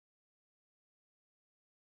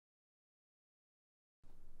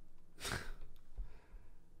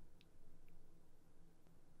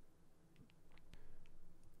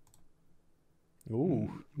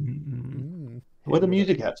Where the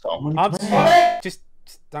music at, Tom? Just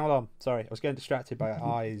hold on. Sorry, I was getting distracted by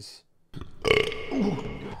eyes.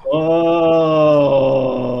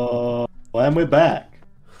 Oh, and we're back.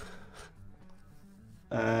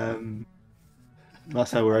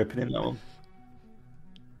 That's how we're opening that one.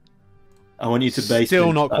 I want you to bass.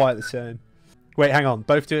 Still not quite the same. Wait, hang on.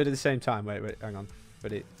 Both do it at the same time. Wait, hang on.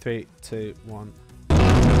 Ready? 3, 2, 1. There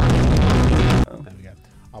we go.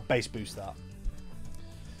 I'll bass boost that.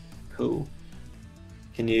 Cool.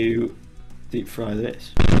 Can you deep fry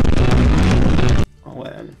this? Oh,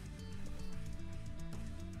 wait.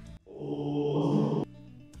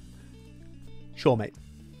 Sure, mate.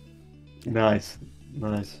 Nice.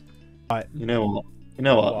 Right. You know what?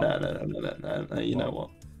 No. You know what?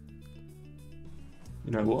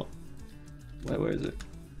 You know what? Where is it?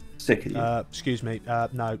 Sick of you. Excuse me.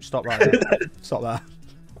 No, stop right there. Stop there.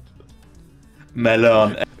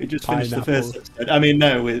 Melon. We just finished Pineapple. the first episode. I mean,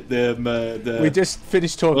 no, with the We just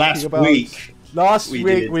finished talking last about... week. Last we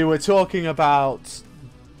week did. we were talking about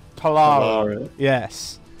Polara. Polara.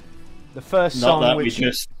 Yes. The first Not song that which... we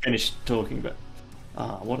just finished talking about.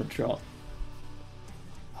 What a drop.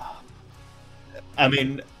 I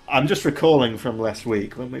mean, I'm just recalling from last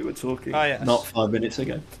week when we were talking, yes. not 5 minutes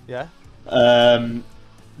ago. Yeah?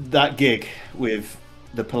 That gig with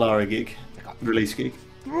the Polara gig, release gig.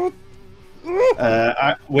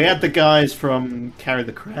 We had the guys from Carry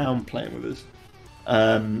the Crown playing with us.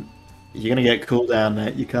 You're gonna get cool down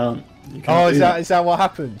there. You can't. Oh, is that what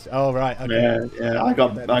happened? Oh, right. Okay. Yeah. I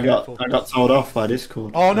got told off by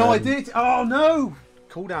Discord. Oh no, I did. Oh no.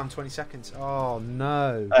 Cool down 20 seconds. Oh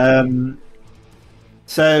no.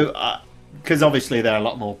 So, because obviously they're a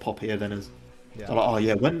lot more poppier than us. Yeah. They're like, oh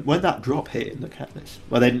yeah, when that drop hit in the Catalyst.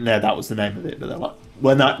 Well, they didn't know that was the name of it, but they're like,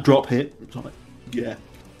 when that drop hit, it's like, yeah.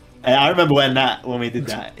 And I remember when we did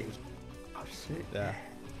that. It was, oh shit. Yeah.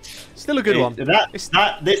 Still a good one.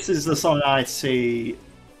 This is the song I see.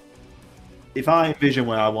 If I envision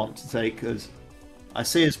where I want to take, because I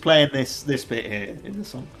see us playing this bit here in the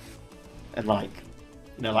song, and like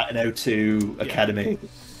an O2 Academy.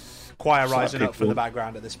 Choir rising up from the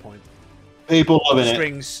background at this point. People loving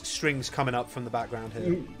it. Strings coming up from the background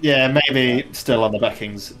here. Yeah, maybe still on the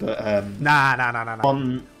backings, but Nah.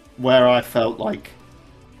 One where I felt like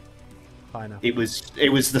Pineapple. it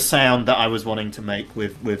was the sound that I was wanting to make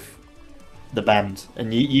with the band,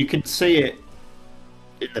 and you can see it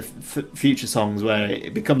in the future songs where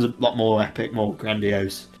it becomes a lot more epic, more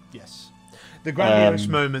grandiose. Yes. The grandiose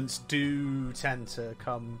moments do tend to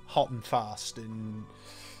come hot and fast in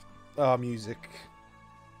our music.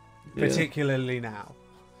 Particularly now.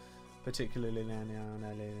 But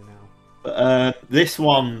this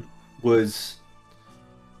one was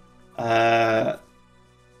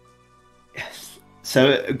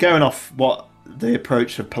so going off what the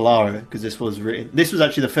approach of Polara, because this was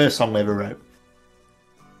actually the first song we ever wrote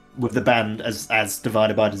with the band as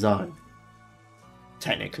Divided by Design,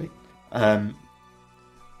 technically. And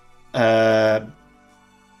I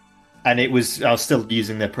was still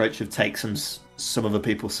using the approach of take some other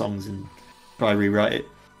people's songs and try rewrite it,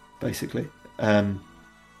 basically. And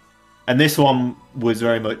this one was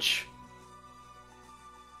very much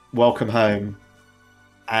Welcome Home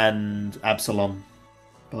and Absalom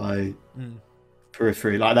by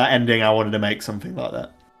Periphery. Like that ending, I wanted to make something like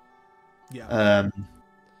that. Yeah.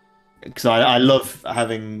 Because I love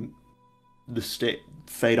having the stick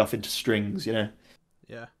fade off into strings, you know.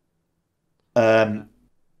 Yeah. And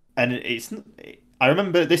I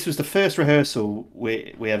remember this was the first rehearsal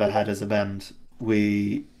we ever had as a band.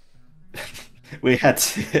 We had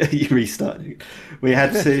to you restarting. We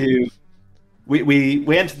had to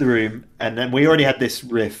we entered the room, and then we already had this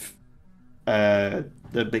riff, the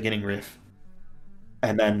beginning riff,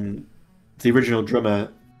 and then the original drummer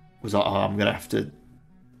was like, I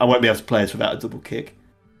won't be able to play this without a double kick.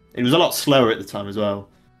 It was a lot slower at the time as well.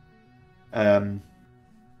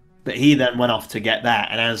 But he then went off to get that,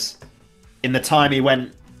 and as in the time he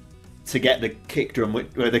went to get the kick drum,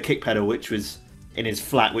 or the kick pedal, which was in his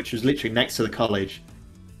flat, which was literally next to the college,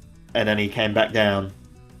 and then he came back down,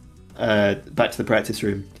 back to the practice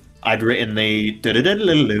room. I'd written the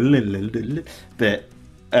bit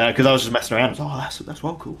because I was just messing around. I was like, oh, that's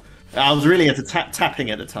well cool. I was really into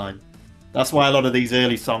tapping at the time. That's why a lot of these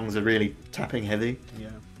early songs are really tapping heavy.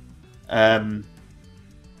 Yeah.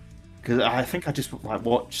 Because I think I just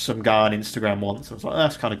watched some guy on Instagram once. I was like, oh,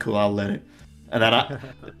 that's kind of cool. I'll learn it. And then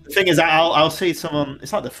the thing is, I'll see someone.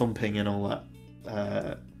 It's like the thumping and all that.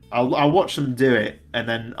 I'll watch them do it, and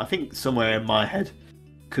then I think somewhere in my head,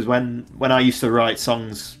 because when I used to write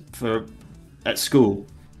songs at school,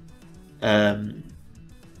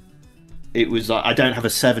 it was like, I don't have a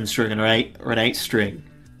 7-string or an 8-string.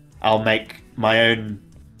 I'll make my own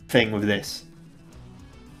thing with this.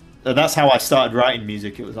 So that's how I started writing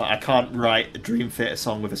music. It was like, I can't write a Dream Theater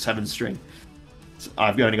song with a 7-string.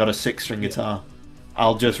 I've only got a 6-string guitar.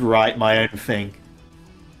 I'll just write my own thing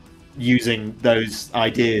using those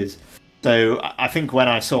ideas. So I think when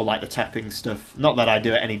I saw like the tapping stuff, not that I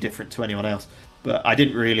do it any different to anyone else, but I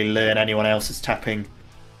didn't really learn anyone else's tapping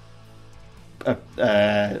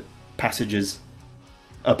passages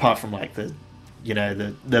apart from like the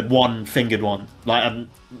one-fingered one. Like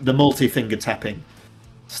the multi-fingered tapping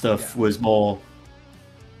stuff was more.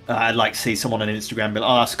 I'd like to see someone on Instagram be like,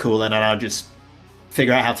 "Oh, that's cool," and then I'd just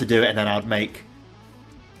figure out how to do it, and then I'd make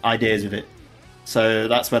ideas of it. So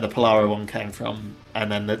that's where the Polaro one came from,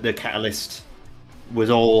 and then the Catalyst was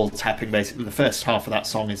all tapping. Basically, the first half of that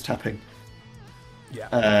song is tapping. Yeah,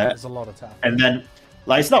 there's a lot of tapping. And then,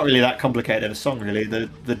 like, it's not really that complicated of a song, really.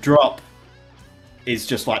 The drop is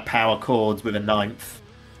just like power chords with a ninth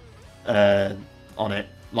on it,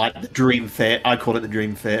 like the Dream Theater. I call it the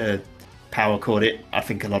Dream Theater power chord. I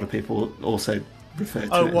think a lot of people also refer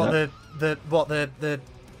to it.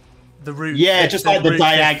 The root. Yeah, just like the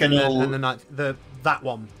diagonal and the ninth, that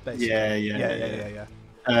one basically. Yeah.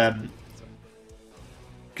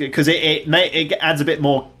 Because it adds a bit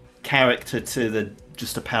more character to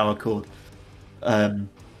just a power chord. And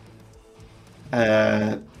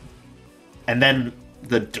then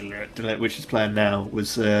the which is playing now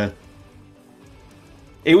was it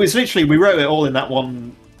was literally, we wrote it all in that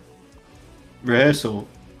one rehearsal,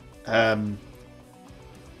 and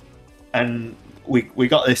we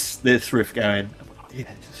got this riff going.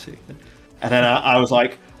 Yeah, it's sick. And then I was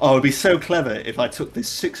like, oh, it'd be so clever if I took this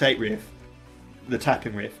 6/8 riff, the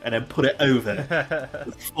tapping riff, and then put it over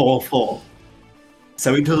the 4/4,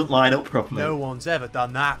 so it doesn't line up properly. No one's ever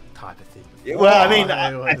done that type of thing before. Well, I mean,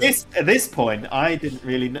 at this point, I didn't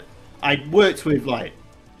really know. I worked with like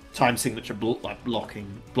time signature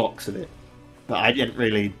blocking blocks of it, but I didn't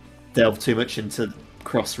really delve too much into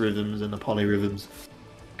cross rhythms and the polyrhythms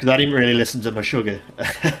because I didn't really listen to my sugar.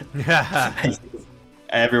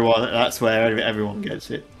 That's where everyone gets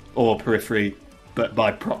it, or periphery, but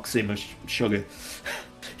by proxy, my sugar.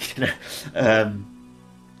 You know.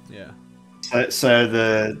 Yeah.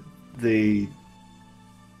 So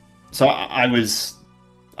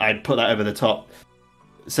I'd put that over the top.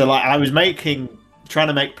 So like I was trying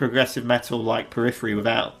to make progressive metal like Periphery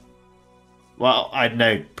without. Well, I'd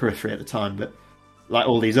know Periphery at the time, but like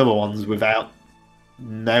all these other ones without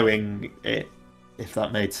knowing it, if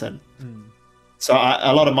that made sense. Mm. So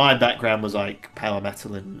a lot of my background was like power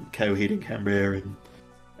metal and Coheed and Cambria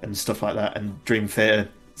and stuff like that, and Dream Theater.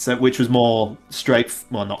 So which was more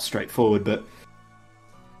not straightforward, but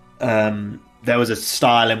there was a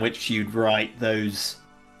style in which you'd write those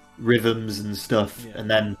rhythms and stuff, and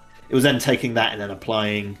then it was then taking that and then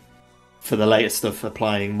applying for the later stuff,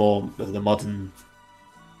 applying more of the modern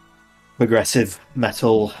progressive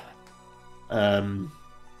metal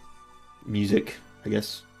music, I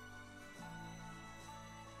guess.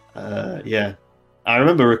 Yeah, I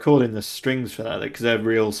remember recording the strings for that because they're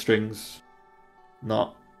real strings,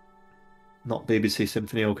 not BBC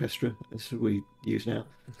Symphony Orchestra as we use now,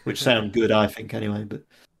 which sound good, I think, anyway.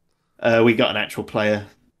 But we got an actual player.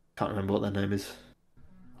 Can't remember what their name is.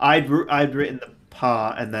 I'd written the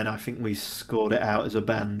part, and then I think we scored it out as a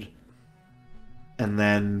band, and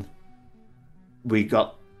then we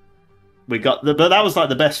got but that was like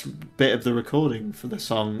the best bit of the recording for the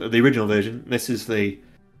song, the original version. This is the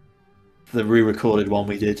re-recorded one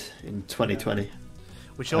we did in 2020,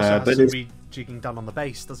 which also has some rejigging done on the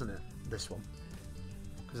bass, doesn't it? This one,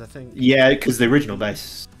 because I think because the original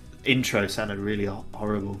bass intro sounded really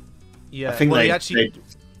horrible. Yeah, I think they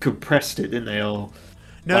compressed it, didn't they? Or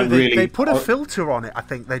no, they put a filter on it. I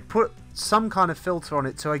think they put some kind of filter on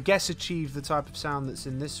it to, I guess, achieve the type of sound that's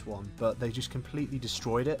in this one, but they just completely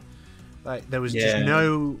destroyed it. Like there was just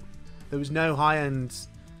no high-end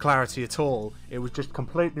clarity at all. It was just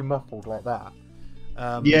completely muffled like that.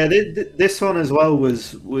 This one as well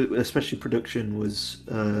was, especially production, was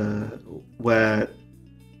where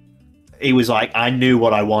he was like, I knew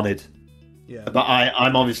what I wanted, but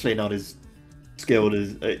I'm obviously not as skilled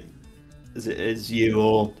as you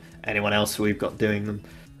or anyone else we've got doing them,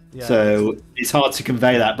 so it's hard to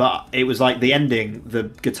convey that. But it was like the ending, the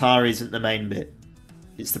guitar isn't the main bit,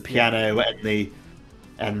 it's the piano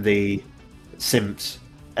and the synths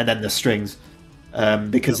and then the strings.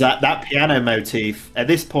 Because that piano motif, at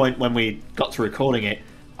this point when we got to recording it,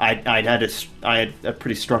 I had a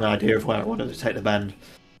pretty strong idea of where I wanted to take the band,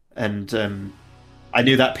 and I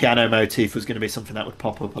knew that piano motif was going to be something that would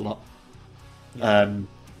pop up a lot.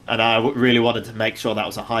 and I really wanted to make sure that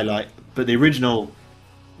was a highlight. But the original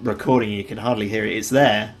recording, you can hardly hear it. It's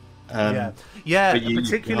there. But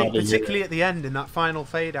particularly at the end in that final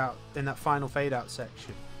fade out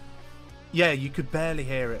section. Yeah, you could barely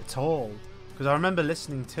hear it at all. Because I remember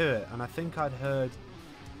listening to it, and I think Had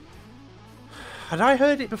I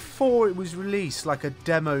heard it before it was released, like a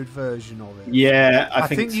demoed version of it? Yeah, I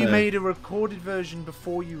think so. You made a recorded version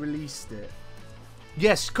before you released it.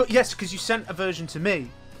 Yes, because you sent a version to me,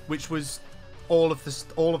 which was all of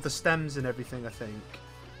the stems and everything, I think.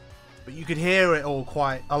 But you could hear it all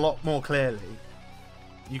quite a lot more clearly.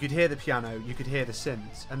 You could hear the piano, you could hear the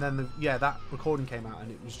synths, and then that recording came out, and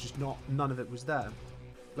it was just none of it was there,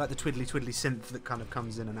 like the twiddly synth that kind of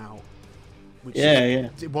comes in and out. Which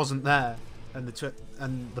it wasn't there, and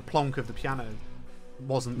the plonk of the piano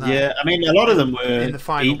wasn't there. Yeah, I mean, a lot of them were in the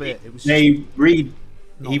final bit. It was he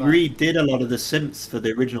redid a lot of the synths for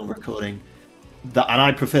the original recording, and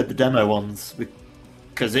I preferred the demo ones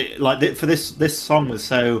because for this song was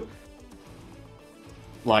so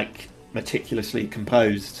like meticulously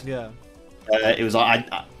composed. Yeah. It was like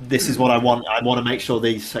this is what I want. I want to make sure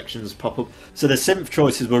these sections pop up. So the synth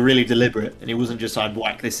choices were really deliberate, and it wasn't just I'd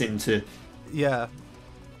whack this into. Yeah.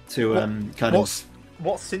 To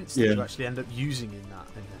what synths did you actually end up using in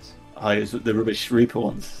this? It was the Rubbish Reaper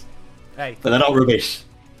ones. Hey, but they're not rubbish.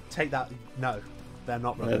 Take that. No, they're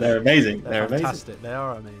not rubbish. They're amazing. They're fantastic. Amazing. They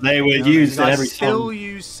are amazing. They were used in every song. I still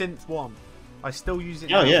use Synth 1. I still use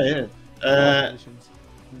it. Oh yeah.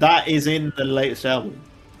 That is in the latest album.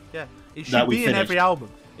 Yeah, it should be in every album.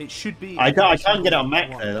 It should be. I can't get it on Mac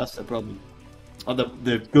though. That's the problem. Oh,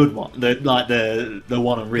 the good one, the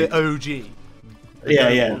one on Reaper. The OG.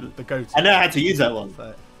 The go-to. I know how to use that one.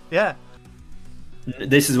 So, yeah.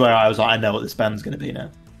 This is where I was like, I know what this band's going to be now,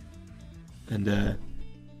 and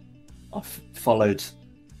I've followed.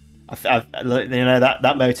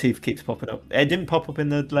 That motif keeps popping up. It didn't pop up in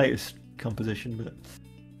the latest composition, but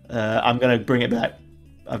I'm going to bring it back.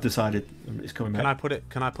 I've decided it's coming back.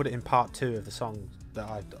 Can I put it in part 2 of the song that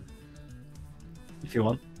I've done? If you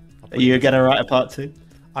want. Are you going to write a part 2?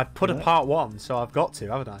 I've put a part 1, so I've got to,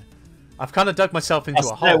 haven't I? I've kind of dug myself into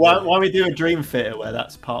a hole. No, why don't we do a Dream Theater where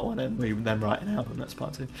that's part 1 and we then write an album that's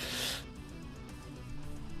part 2?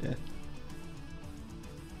 Yeah.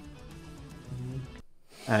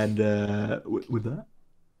 And with that.